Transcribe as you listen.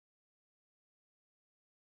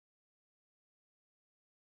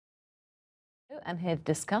And here to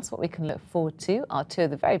discuss what we can look forward to are two of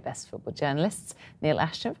the very best football journalists, Neil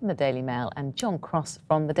Ashton from the Daily Mail and John Cross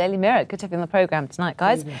from the Daily Mirror. Good to have you on the programme tonight,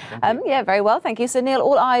 guys. Yeah, very well, thank you. So, Neil,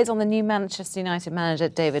 all eyes on the new Manchester United manager,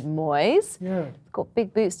 David Moyes. Yeah. He's got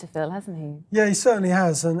big boots to fill, hasn't he? Yeah, he certainly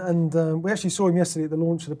has. And we actually saw him yesterday at the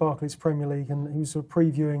launch of the Barclays Premier League, and he was sort of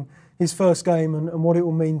previewing his first game and what it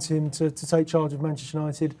will mean to him to take charge of Manchester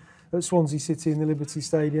United at Swansea City in the Liberty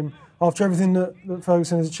Stadium. After everything that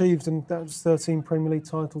Ferguson has achieved, and that was 13 Premier League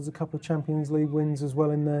titles, a couple of Champions League wins as well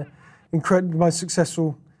in there. Incredible, most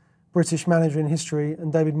successful British manager in history,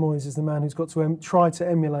 and David Moyes is the man who's got to try to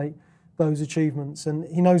emulate those achievements. And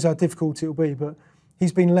he knows how difficult it will be, but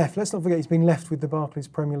he's been left, let's not forget, he's been left with the Barclays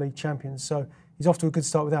Premier League champions. So he's off to a good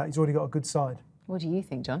start with that. He's already got a good side. What do you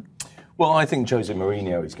think, John? Well, I think Jose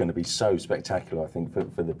Mourinho is going to be so spectacular, I think,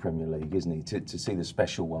 for the Premier League, isn't he? To see the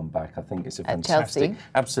special one back, I think it's a fantastic,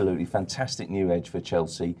 absolutely fantastic new edge for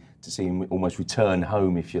Chelsea, to see him almost return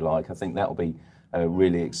home, if you like. I think that'll be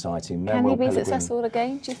really exciting. Can he be successful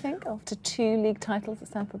again, do you think, after 2 league titles at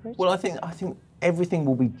Stamford Bridge? Well, I think everything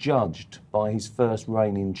will be judged by his first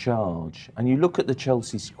reign in charge. And you look at the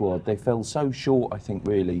Chelsea squad, they fell so short, I think,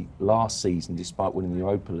 really, last season, despite winning the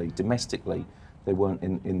Europa League. Domestically, they weren't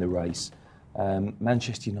in the race.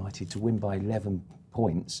 Manchester United to win by 11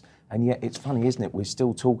 points, and yet it's funny, isn't it? We're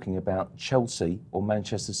still talking about Chelsea or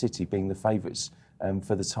Manchester City being the favourites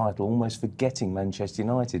for the title, almost forgetting Manchester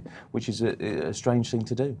United, which is a strange thing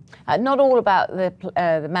to do. Not all about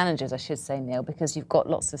the managers, I should say, Neil, because you've got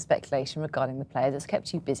lots of speculation regarding the players. It's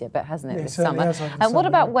kept you busy a bit, hasn't it, this summer? And what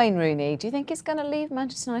about Wayne Rooney? Do you think he's going to leave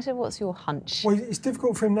Manchester United? What's your hunch? Well, it's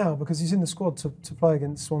difficult for him now because he's in the squad to play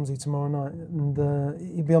against Swansea tomorrow night, and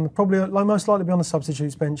he'll be on most likely be on the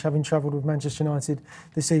substitutes bench, having travelled with Manchester United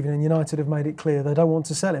this evening. And United have made it clear they don't want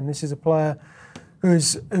to sell him. This is a player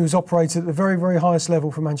who's operated at the very, very highest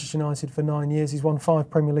level for Manchester United for 9 years. He's won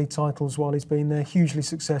 5 Premier League titles while he's been there, hugely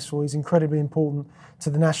successful. He's incredibly important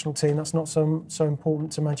to the national team. That's not so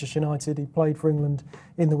important to Manchester United. He played for England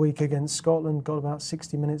in the week against Scotland, got about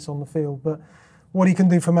 60 minutes on the field. But what he can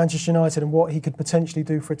do for Manchester United and what he could potentially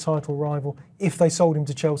do for a title rival, if they sold him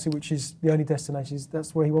to Chelsea, which is the only destination,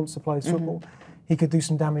 that's where he wants to play his football, he could do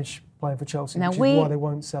some damage playing for Chelsea, which is why they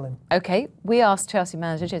won't sell him. OK, we asked Chelsea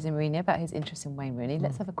manager Jose Mourinho about his interest in Wayne Rooney.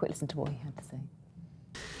 Let's have a quick listen to what he had to say.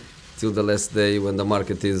 Till the last day, when the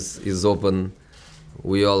market is open,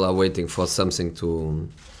 we all are waiting for something to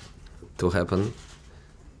happen.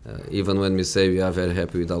 Even when we say we are very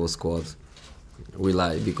happy with our squad, we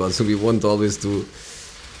lie, because we want always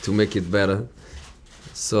to make it better.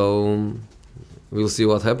 So we'll see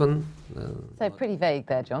what happens. So pretty vague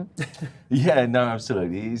there, John. Yeah, no,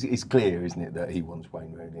 absolutely. It's clear, isn't it, that he wants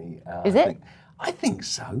Wayne Rooney. Is it? I think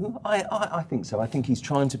so. I think so. I think he's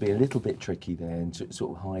trying to be a little bit tricky there and to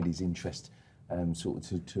sort of hide his interest,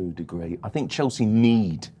 sort of to a degree. I think Chelsea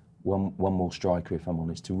need one more striker, if I'm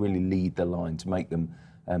honest, to really lead the line, to make them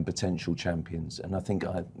potential champions. And I think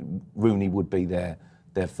Rooney would be their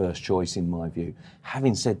first choice, in my view.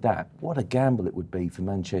 Having said that, what a gamble it would be for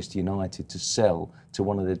Manchester United to sell to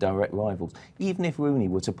one of their direct rivals. Even if Rooney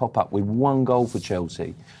were to pop up with 1 goal for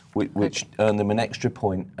Chelsea, which earned them an extra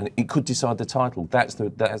point, and it could decide the title. That's the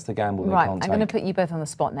gamble they can't take. I'm going to put you both on the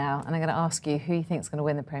spot now, and I'm going to ask you who you think is going to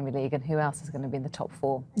win the Premier League and who else is going to be in the top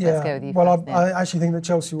 4. Yeah, let's go with you well, first, I actually think that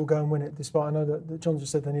Chelsea will go and win it, despite I know that John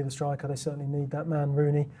just said they need a striker. They certainly need that man,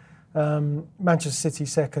 Rooney. Manchester City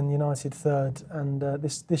second, United third, and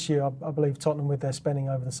this year I believe Tottenham, with their spending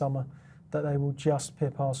over the summer, that they will just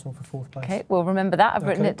pip Arsenal for 4th place. OK, well, remember that. I've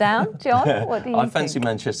written it down. John, what do you think? I fancy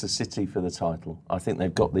Manchester City for the title. I think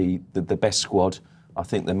they've got the best squad. I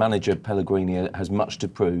think the manager, Pellegrini, has much to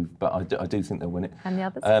prove, but I do think they'll win it. And the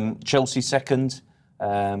others? Chelsea second,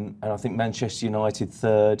 and I think Manchester United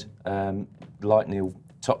third, like Neil,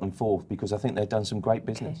 Tottenham 4th, because I think they've done some great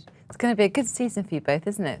business. Okay. It's going to be a good season for you both,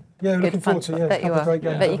 isn't it? Yeah, good looking forward to it. Yeah, I bet you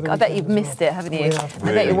are. I bet you've missed it, haven't you?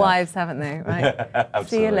 I bet your wives haven't they, right?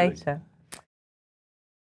 See you later.